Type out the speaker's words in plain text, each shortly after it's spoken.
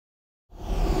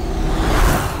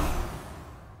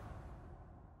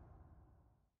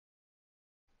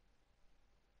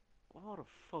a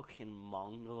fucking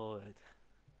mongoloid.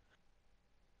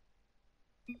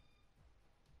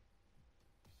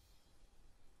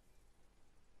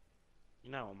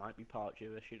 You know, I might be part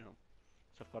Jewish, you know.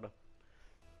 So I've got a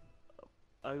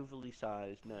overly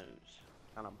sized nose,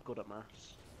 and I'm good at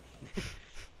maths.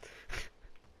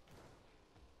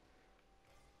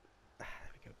 There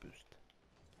we go, boost.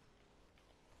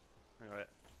 Alright.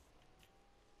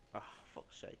 Ah,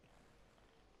 fuck's sake.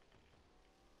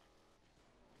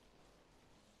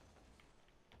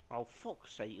 Oh,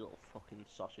 fuck's sake, you little fucking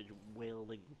sausage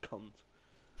wielding cunt.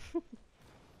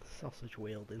 Sausage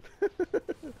wielding.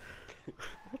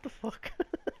 What the fuck?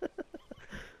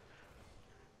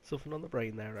 Something on the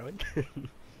brain there, Owen.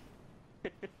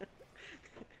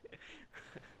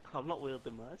 I'm not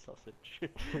wielding my sausage.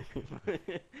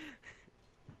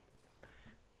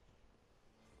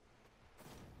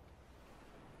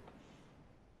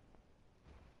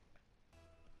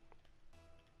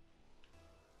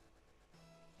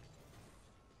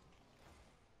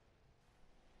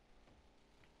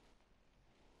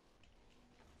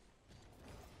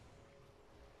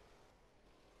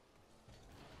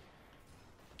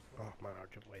 Oh man, I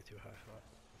jumped way too high for that.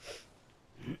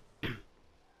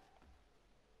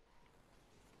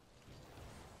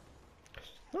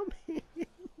 Stop hitting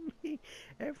me!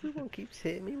 Everyone keeps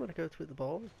hitting me when I go to hit the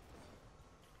ball.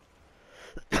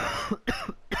 What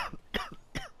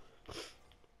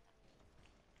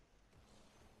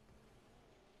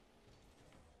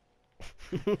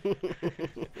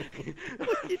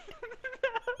are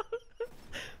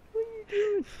you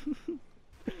doing?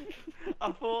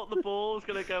 I thought the ball was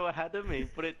gonna go ahead of me,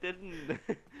 but it didn't.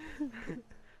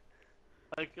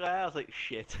 Like, I was like,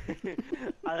 shit. And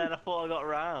then I thought I got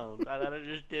round, and then it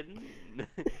just didn't.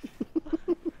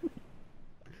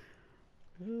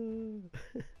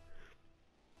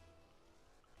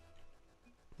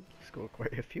 Scored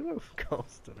quite a few own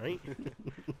goals tonight.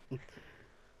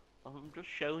 I'm just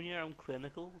showing you I'm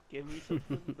clinical. Give me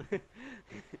something.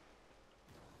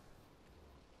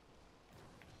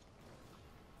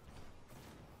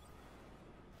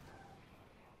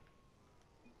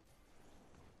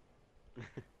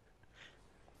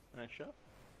 Nice shot.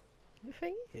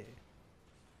 Thank you.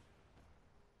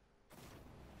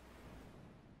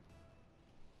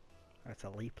 I had to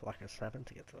leap like a 7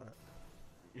 to get to that.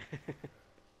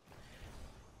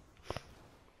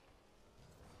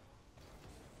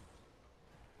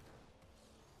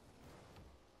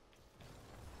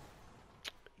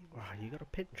 Wow, you got a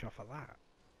pinch off of that.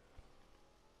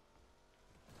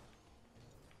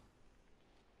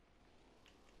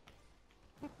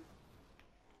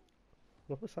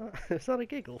 What was that? Is that a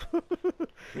giggle?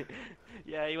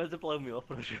 Yeah, he went to blow me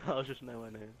up, and I was just nowhere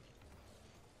near.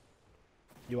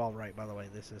 You are right, by the way,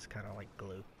 this is kind of like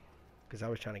glue. Because I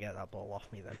was trying to get that ball off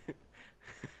me then.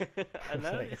 I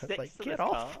know, it It's sticks like, to get this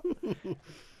off! car.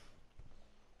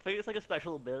 I think it's like a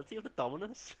special ability of the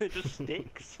Dominus. It just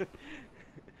sticks.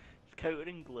 It's coated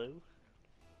in glue.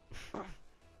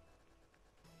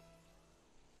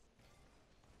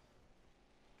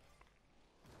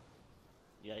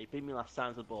 Yeah, he beat me last time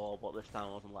with the ball, but this time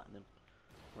I wasn't letting him.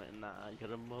 Wait, nah,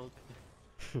 you're a mug.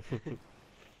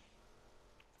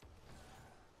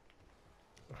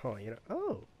 Oh, you know.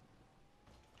 Oh!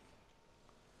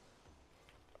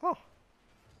 Oh!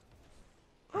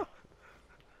 Oh!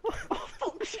 Oh,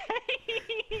 fuck's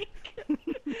sake!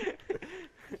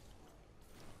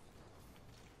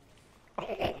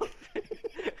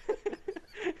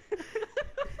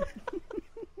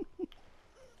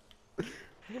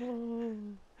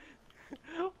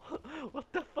 What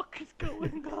the fuck is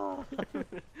going on?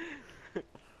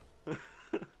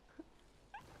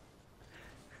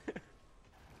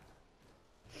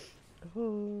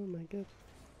 Oh my god.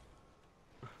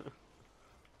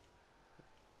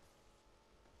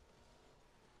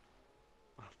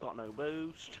 I've got no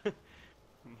boost.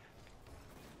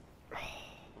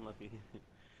 Unlucky.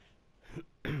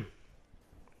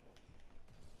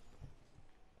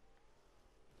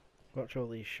 Watch all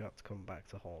these shots come back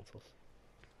to haunt us.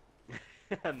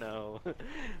 I know.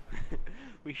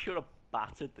 We should have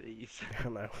battered these. I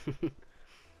know.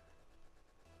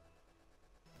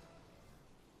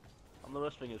 And the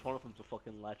worst thing is, one of them's a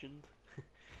fucking legend.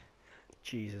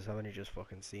 Jesus, I've only just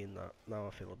fucking seen that. Now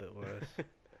I feel a bit worse.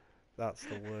 That's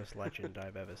the worst legend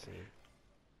I've ever seen.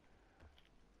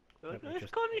 Like, Let me this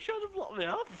just... Connie should have blocked me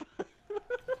off.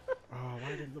 Oh,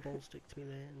 why didn't the ball stick to me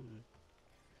then?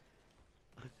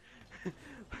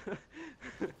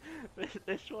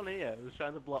 This one here was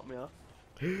trying to block me off.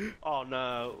 Oh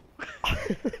no.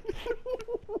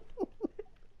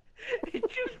 It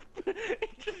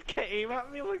just came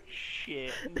at me like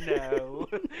shit, no.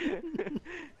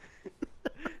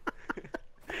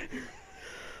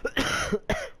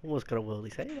 Almost got a worldly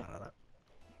save out of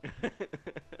that.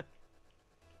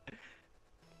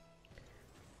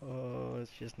 Oh,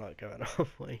 it's just not going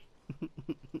halfway.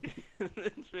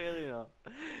 It's really not.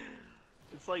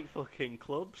 It's like fucking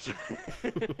clubs.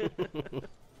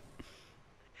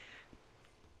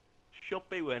 Should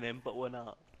be winning, but we're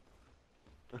not.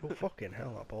 Oh fucking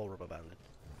hell, that ball rubber banded.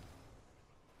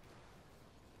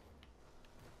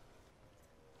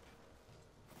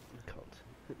 Cunt.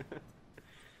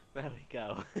 There we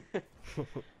go.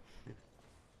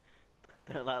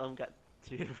 Don't let them get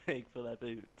too big for their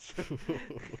boots.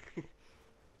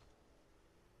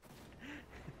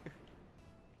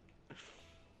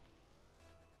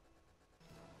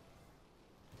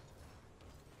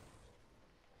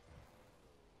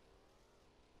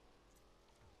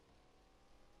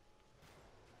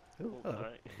 Ooh,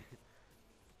 hello.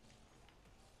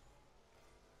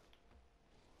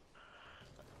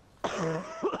 Alright.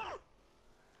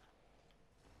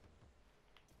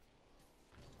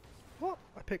 What?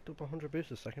 I picked up 100 boosts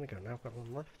a second ago, now I've got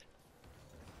one left.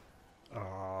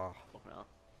 Ah. Fucking hell.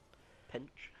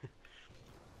 Pinch.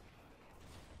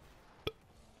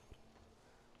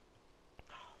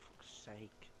 Oh, fuck's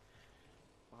sake.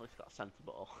 Well, it's got a centre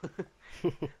ball.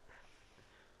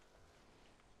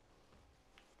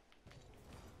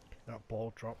 That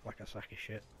ball dropped like a sack of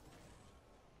shit.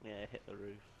 Yeah, it hit the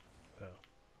roof. Oh.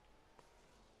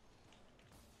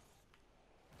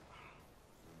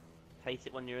 Hate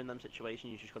it when you're in them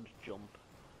situations, you just gotta jump.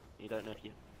 You don't know if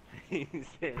you...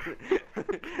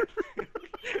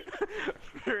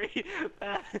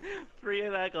 three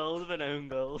of their goals have been own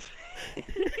goals.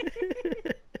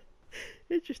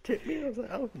 It just hit me, I was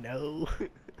like, oh no.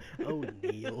 Oh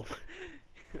Neil.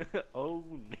 Oh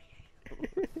Neil.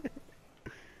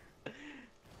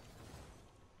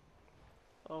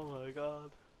 Oh my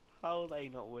god. How are they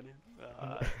not winning?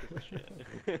 Ah, that's shit.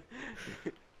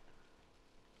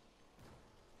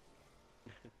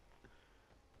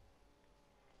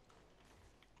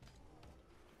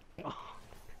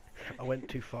 I went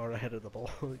too far ahead of the ball,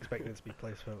 expecting it to be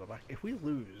placed further back. If we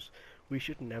lose, we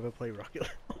should never play Rocket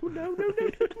League. Oh no, no, no, no,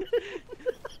 no.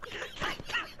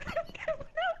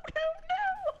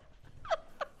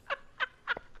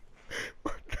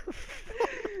 What the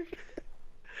fuck?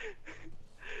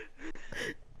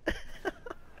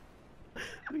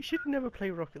 We should never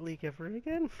play Rocket League ever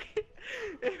again.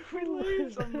 If we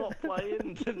lose, I'm not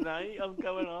playing tonight. I'm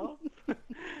going off.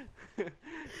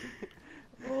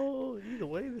 Oh, either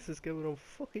way, this is going on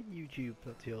fucking YouTube.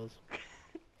 That's yours.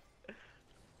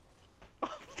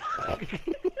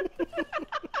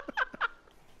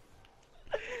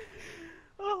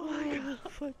 Oh my god.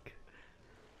 Fuck.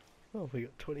 Oh, we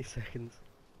got 20 seconds.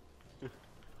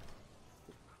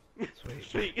 Sweet.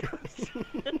 Sweet.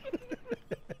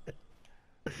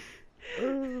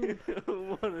 Oh.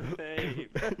 What a save.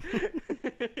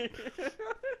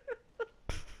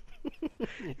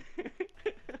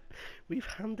 We've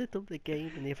handed them the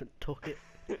game and they haven't took it.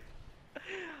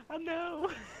 I know.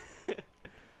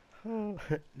 Oh,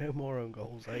 no more own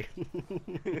goals, eh?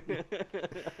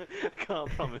 Can't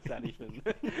promise anything.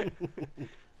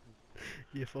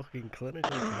 You're fucking clinical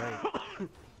tonight.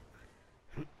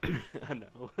 I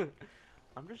know.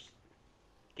 I'm just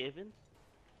giving.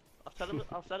 I said it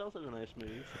was a nice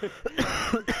move.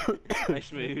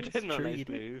 Nice mood, It's not nice treated.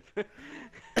 move.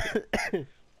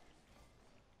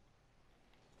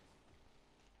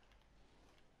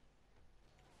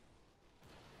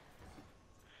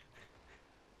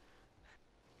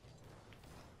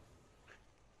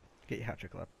 Get your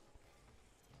hat-trick, lad.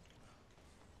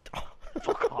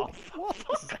 Fuck off. What a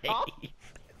Fuck off. save!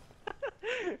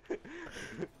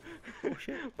 Oh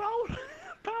shit. Power!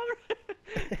 Power!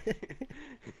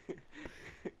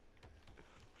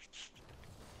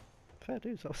 Fair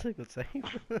dues, that was a good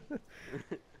save.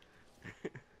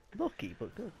 Lucky,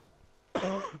 but good.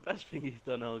 Best thing he's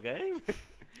done all game. It's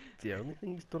the only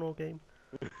thing he's done all game.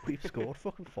 We've scored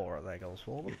fucking 4 of their goals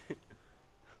for them.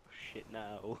 Shit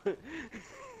now.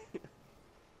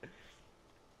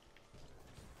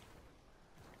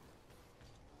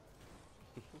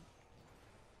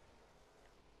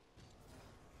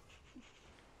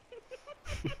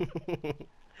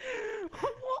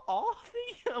 What are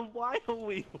they? And why are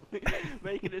we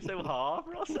making it so hard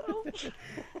for ourselves?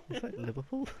 It's like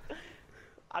Liverpool.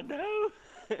 I know.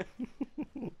 It's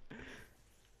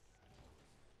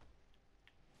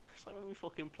like when we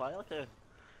fucking play like a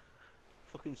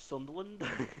fucking Sunderland.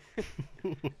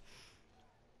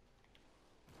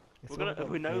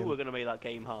 We know we're gonna make that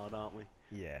game hard, aren't we?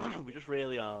 Yeah. We just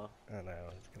really are. I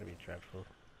know, it's gonna be dreadful.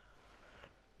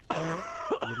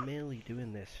 You're merely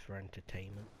doing this for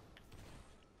entertainment.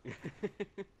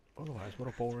 Otherwise, what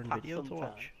a boring Pass video some to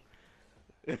watch.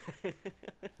 time.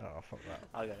 Oh, fuck that.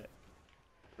 I get it.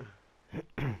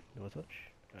 No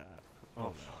touch. Oh,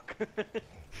 no. fuck.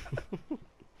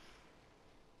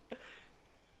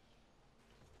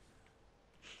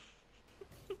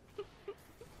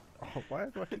 Oh, why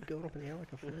do I keep going up in the air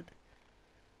like a flid?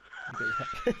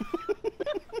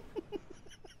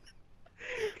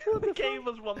 You They gave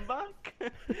us one back.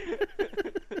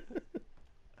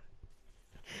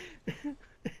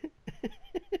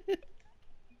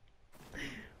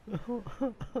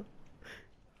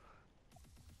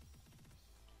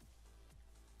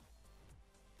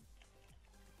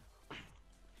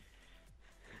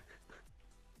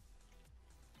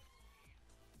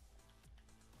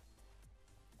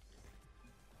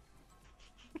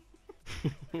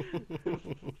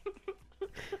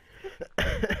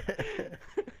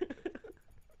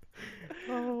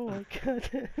 Oh my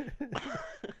god.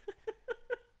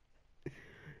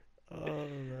 Oh,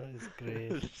 that is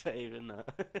great. Saving that.